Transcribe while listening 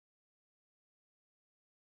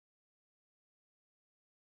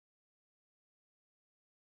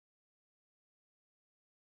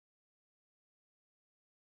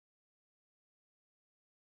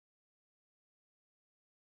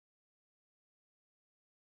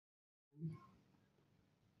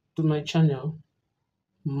to my channel,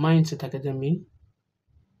 Mindset Academy,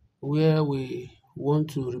 where we want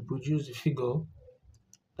to reproduce the figure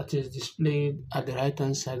that is displayed at the right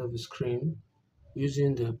hand side of the screen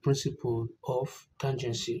using the principle of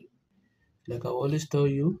tangency. Like I always tell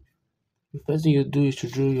you, the first thing you do is to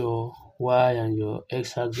draw your y and your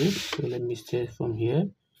x axis. So let me start from here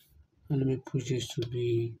and let me push this to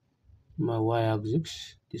be my y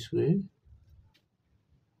axis this way.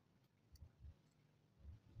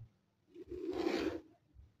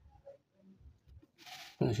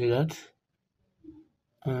 Can see that?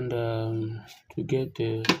 And to get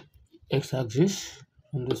the x-axis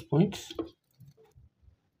on this point,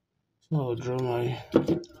 so I'll draw my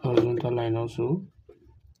horizontal line also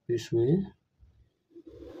this way,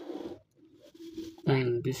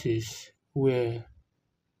 and this is where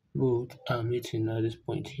both are meeting at this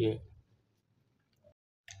point here.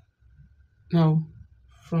 Now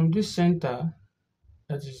from this center,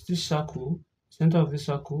 that is this circle, center of this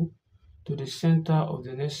circle to the center of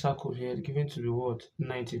the next circle here, given to be what?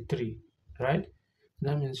 93, right?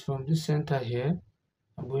 That means from this center here,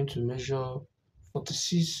 I'm going to measure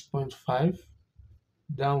 46.5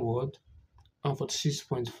 downward and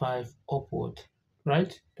 46.5 upward,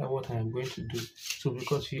 right? That's what I am going to do. So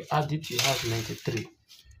because if you add it, you have 93.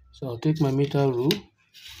 So I'll take my meter rule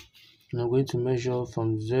and I'm going to measure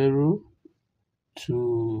from 0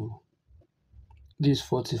 to this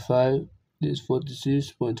 45, this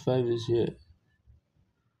 46.5 is here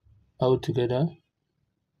all together.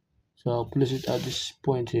 So I'll place it at this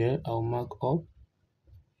point here. I'll mark up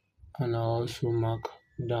and I'll also mark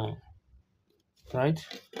down, right?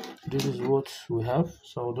 This is what we have.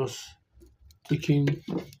 So I'll just taking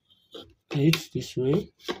it this way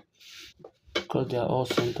because they are all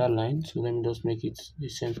center line. So let me just make it the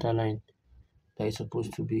center line that is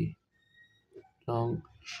supposed to be long,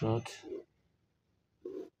 short.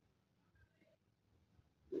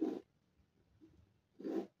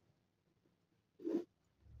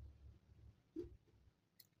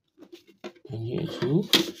 And here too.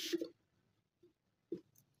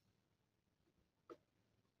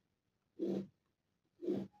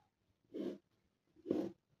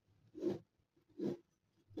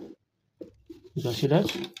 You can see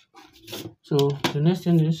that. So the next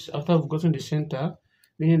thing is, after I've gotten the center,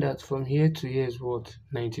 meaning that from here to here is what?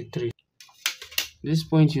 93. This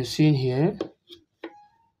point you're seeing here,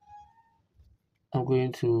 I'm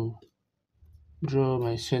going to draw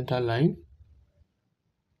my center line.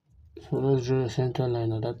 So let's draw a center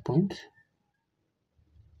line at that point.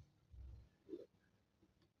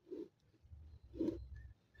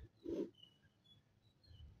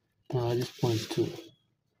 Now at this point too.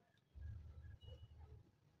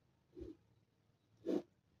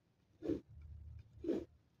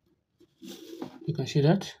 You can see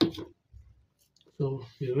that. So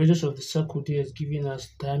the radius of the circle there is giving us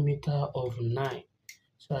diameter of 9.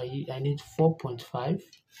 So I need 4.5 to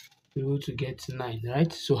be able to get 9,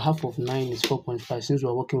 right? So half of 9 is 4.5 since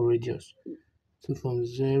we're working radius. So from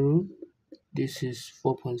 0, this is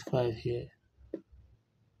 4.5 here.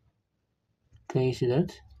 Can you see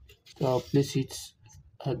that? So I'll place it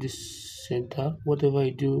at this center. Whatever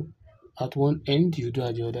you do at one end, you do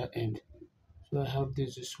at the other end. So I have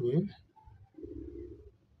this way.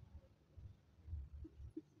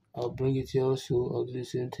 I'll bring it here also. I'll do the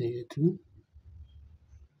same thing here too.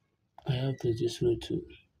 I have this way too.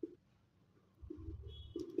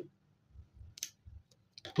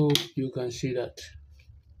 Hope you can see that,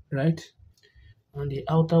 right? And the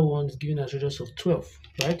outer one is giving us radius of 12,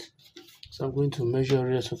 right? So I'm going to measure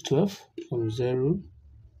radius of 12 from 0.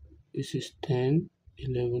 This is 10,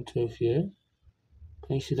 11, 12 here.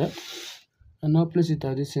 Can you see that? And now place it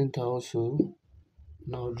at the center also.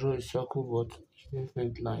 Now draw a circle but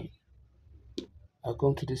different line. I'll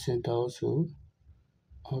come to the center also.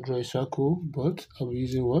 I'll draw a circle but I'll be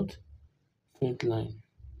using what? Faint line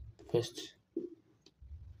first.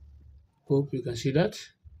 Hope you can see that.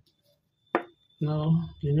 Now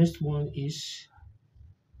the next one is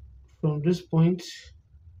from this point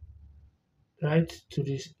right to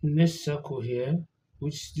this next circle here,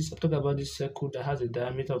 which this I'm talking about this circle that has a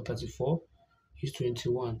diameter of 34 is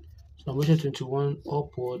 21. So I'm measuring 21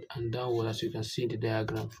 upward and downward as you can see in the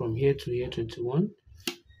diagram. From here to here 21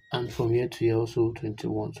 and from here to here also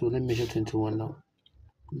 21. So let me measure 21 now.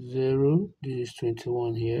 0, this is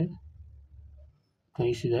 21 here. Can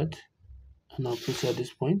you see that? And I'll place at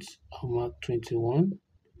this point. I'll mark 21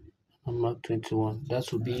 and mark 21.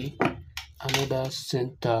 That will be another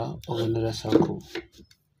center of another circle.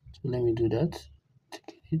 So let me do that.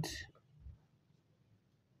 Take it.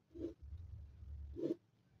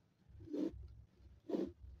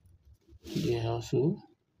 Here also.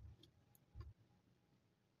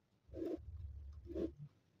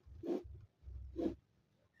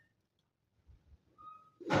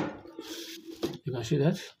 can see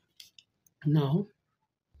that. Now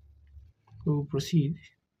we will proceed.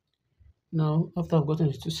 Now after I've gotten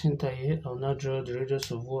it to center here, I'll now draw the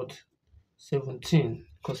radius of what? 17,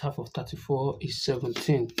 because half of 34 is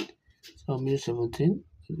 17. So I'll measure 17.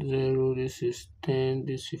 0, this is 10,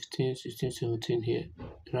 this 15, 16, 17 here,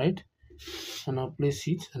 right? And I'll place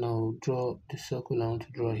it and I'll draw the circle I want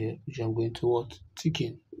to draw here, which I'm going to what? Tick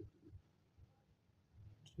in.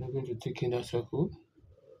 So I'm going to tick in that circle.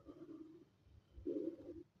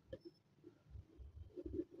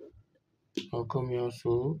 I'll come here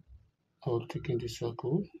also, I'll tick in the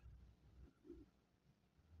circle.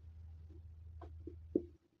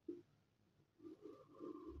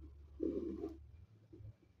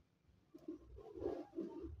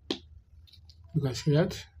 You can see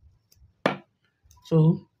that.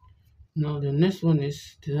 So now the next one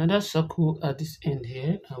is there's another circle at this end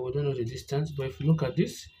here, and we don't know the distance, but if you look at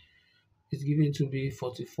this, it's given to be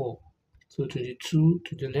 44. So 22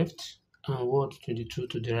 to the left and what 22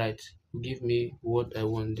 to the right will give me what I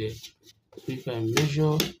want there. So if I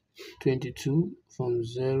measure 22 from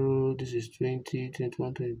 0, this is 20,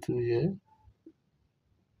 21, 22 here,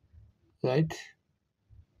 right?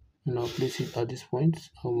 And I'll place it at this point.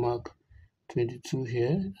 I'll mark 22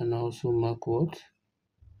 here and I'll also mark what?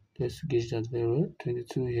 Let's gauge that very well.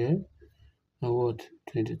 22 here and what?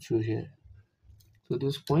 22 here. So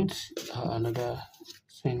those points are another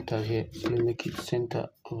center here. So we make it center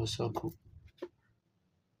of a circle.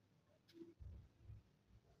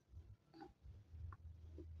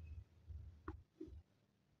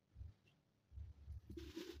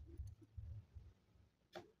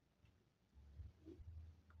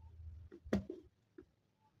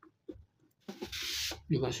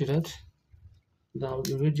 You can see that. Now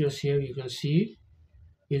the radius here you can see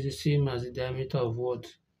is the same as the diameter of what?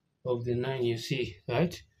 Of the 9 you see,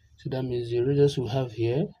 right? So that means the radius we have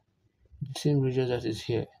here, the same radius that is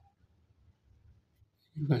here.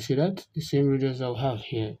 You can see that? The same radius I'll have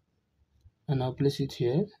here. And I'll place it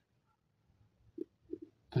here.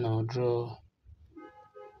 And I'll draw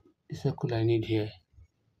the circle I need here.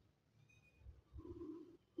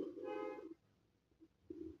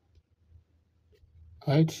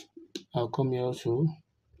 Right? I'll come here also.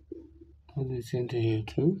 I'll do the same thing here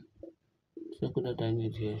too. Circle that I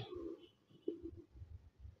need here.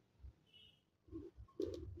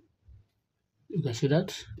 You can see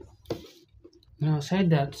that. Now aside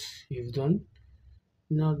that you've done.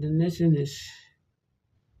 Now the next thing is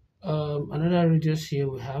another radius here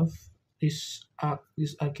we have this arc.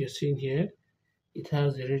 This arc you're seeing here, it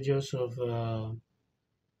has a radius of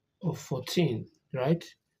 14, right?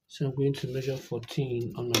 So I'm going to measure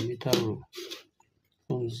 14 on my meter rule.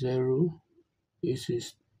 From 0, this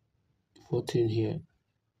is 14 here,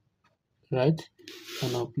 right?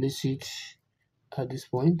 And I'll place it at this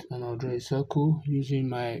point and I'll draw a circle using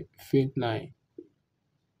my faint line.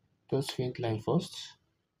 Just faint line first.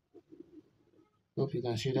 Hope you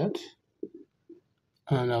can see that.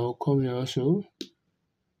 And I will come here also.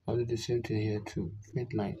 I'll do the same thing here too.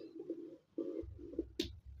 Faint line.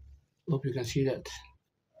 Hope you can see that.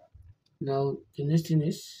 Now the next thing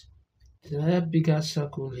is there's another bigger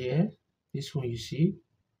circle here. This one you see.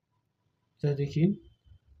 Is that taken?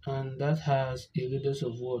 And that has a radius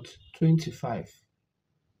of what? 25.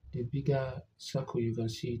 The bigger circle you can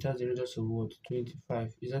see it has a radius of what?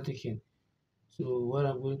 25. Is that taken? So what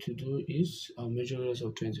I'm going to do is I'll measure radius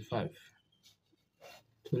of 25.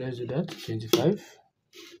 So let's do that. 25.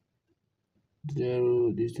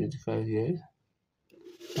 0, this 25 here.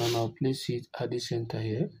 And I'll place it at the center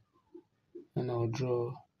here. And I'll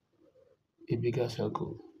draw a bigger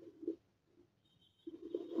circle.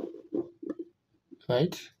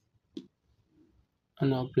 Right?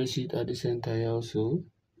 And I'll place it at the center here also.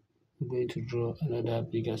 I'm going to draw another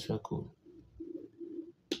bigger circle.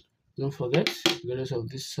 Don't forget, the radius of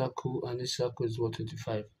this circle and this circle is what?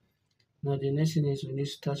 25. Now the next thing is we need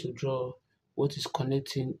to start to draw what is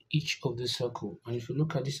connecting each of the circle. And if you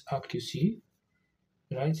look at this arc you see,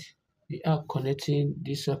 right? The arc connecting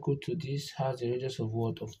this circle to this has a radius of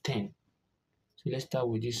what? Of 10. So let's start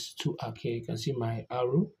with these two arc here. You can see my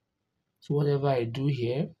arrow. So whatever I do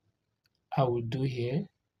here, I will do here.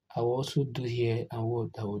 I will also do here, and what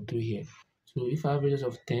I will do here. So if I have a radius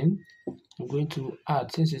of 10, I'm going to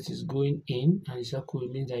add, since it is going in and the circle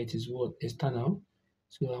means that it is what? External.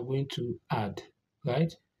 So I'm going to add,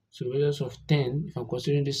 right? So radius of 10, if I'm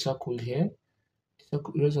considering this circle here, the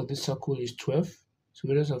radius of this circle is 12. So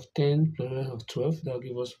radius of 10 plus radius of 12, that will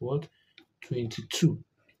give us what? 22.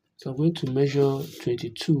 So I'm going to measure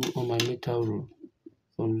 22 on my meter rule.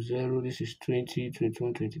 From 0, this is 20,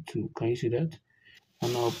 21, 22. Can you see that?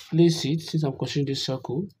 And I'll place it, since I'm considering this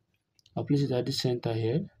circle, I'll place it at the center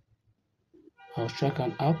here. I'll strike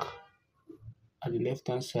an arc at the left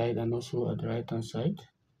hand side and also at the right hand side.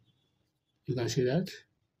 You can see that.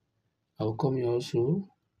 I'll come here also.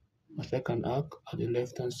 I'll strike an arc at the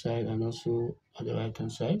left hand side and also at the right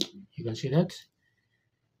hand side. You can see that.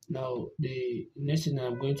 Now the next thing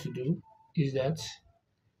I'm going to do is that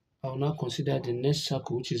I will now consider the next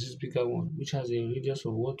circle, which is this bigger one, which has a radius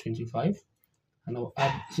of 125, and I'll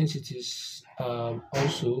add, since it is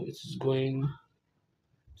also it is going,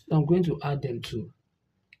 so I'm going to add them too.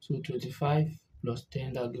 So 25 plus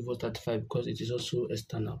 10, that will give us 35 because it is also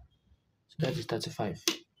external. So that is 35.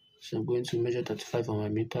 So I'm going to measure 35 on my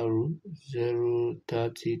meter rule, 0,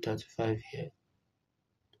 30, 35 here.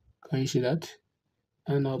 Can you see that?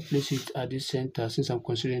 And I'll place it at the center since I'm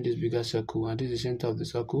considering this bigger circle, and this is the center of the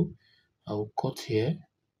circle. I'll cut here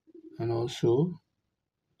and also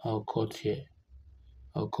I'll cut here.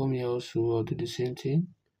 I'll come here also, I'll do the same thing.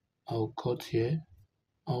 I'll cut here,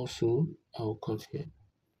 also I'll cut here.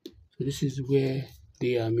 So this is where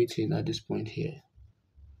they are meeting at this point here.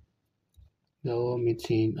 They're all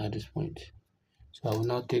meeting at this point. So I will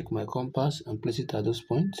now take my compass and place it at those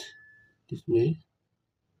points this way.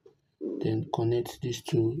 Then connect these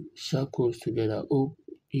two circles together. Hope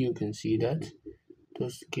you can see that.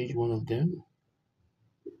 Just gauge one of them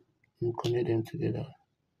and connect them together.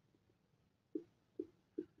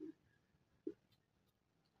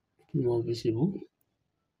 More visible.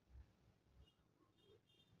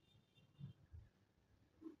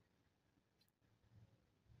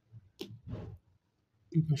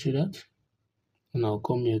 You can see that. And I'll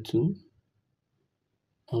come here too.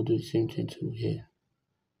 I'll do the same thing too here.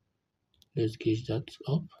 Let's gauge that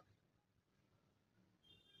up.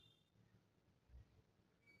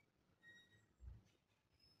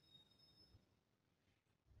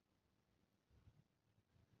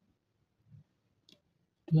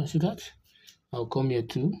 You can see that. I'll come here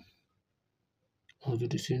too. I'll do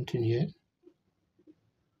the same thing here.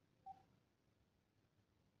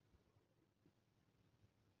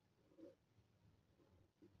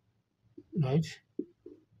 Right.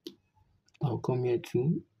 I'll come here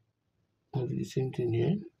too. I'll do the same thing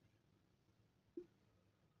here.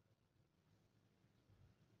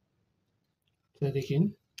 Try it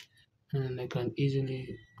again. And I can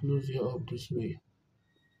easily close it up this way.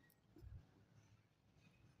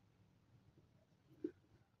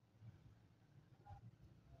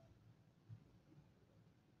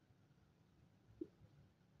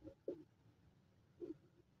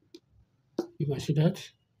 You can see that.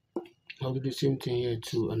 I'll do the same thing here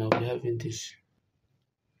too, and I'll be having this.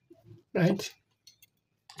 Right.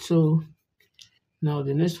 So now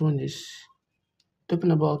the next one is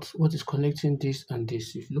talking about what is connecting this and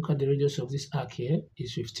this. If you look at the radius of this arc here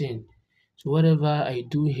is 15. So whatever I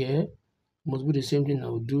do here must be the same thing I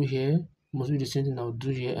will do here, must be the same thing I will do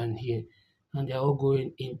here and here. And they are all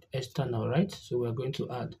going in external, right? So we are going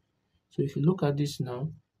to add. So if you look at this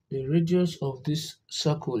now, the radius of this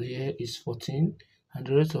circle here is 14 and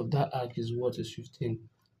the rest of that arc is what is 15.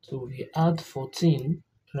 So we add 14,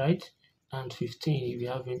 right? And 15, you'll be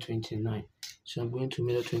having 29. So I'm going to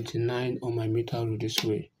measure 29 on my meter rule this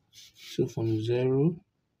way. So from 0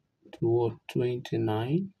 to what,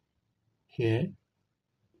 29 here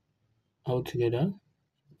altogether,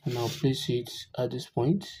 and I'll place it at this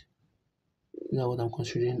point. Now what I'm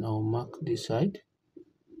considering, I'll mark this side.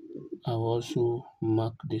 I'll also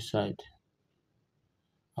mark this side.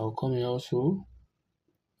 I'll come here also.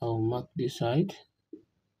 I'll mark this side.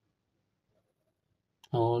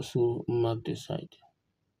 I'll also mark this side.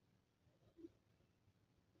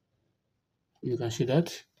 You can see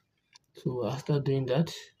that. So after doing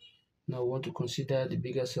that, now I want to consider the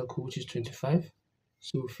bigger circle, which is 25.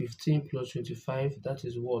 So 15 plus 25, that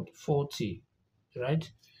is what? 40,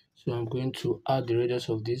 right? So I'm going to add the radius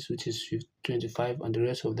of this, which is 25, and the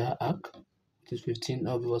rest of that arc, which is 15,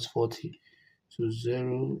 that was 40. So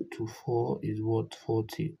 0 to 4 is what?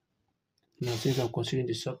 40. Now since I'm considering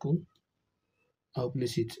the circle, I'll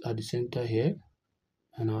place it at the center here,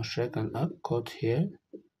 and I'll strike an arc, cut here,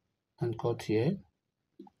 and cut here.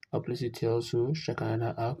 I'll place it here also, strike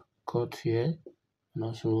another arc, cut here, and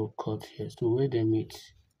also cut here. So where they meet.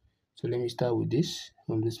 So let me start with this.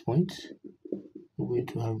 From this point, we're going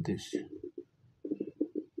to have this.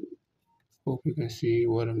 Hope you can see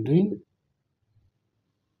what I'm doing.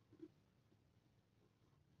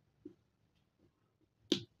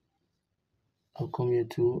 I'll come here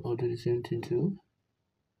too. I'll do the same thing too.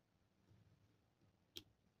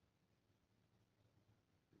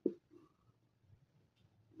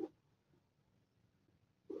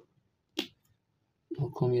 I'll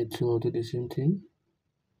come here too. I'll do the same thing.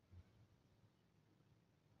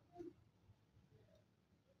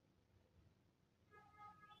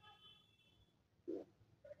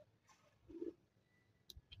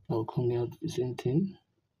 I'll come out the same thing.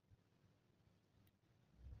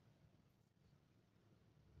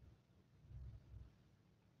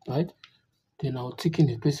 Right? Then I'll take in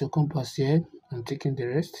the place of compass here and taking the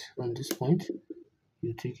rest from this point.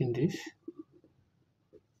 You're taking this,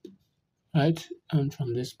 right? And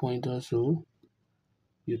from this point also,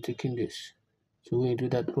 you're taking this. So when you do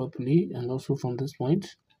that properly, and also from this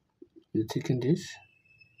point, you're taking this,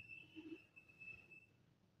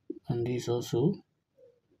 and this also.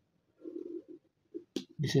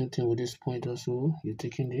 The same thing with this point also, you're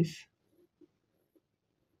taking this,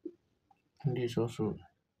 and this also.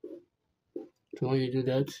 So when you do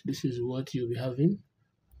that, this is what you'll be having.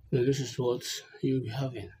 So this is what you'll be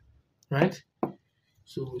having, right?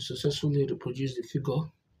 So we successfully reproduce the figure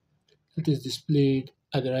that is displayed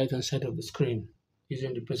at the right hand side of the screen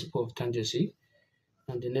using the principle of tangency.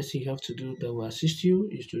 And the next thing you have to do that will assist you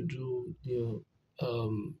is to do your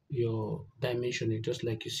dimensioning just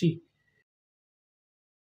like you see.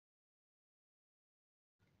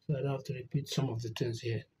 So I don't have to repeat some of the things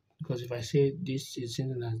here because if I say this is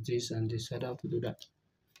similar as this and this, I don't have to do that.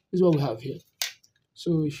 This is what we have here.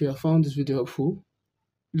 So if you have found this video helpful,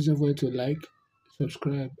 please don't forget to like,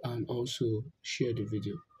 subscribe, and also share the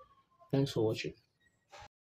video. Thanks for watching.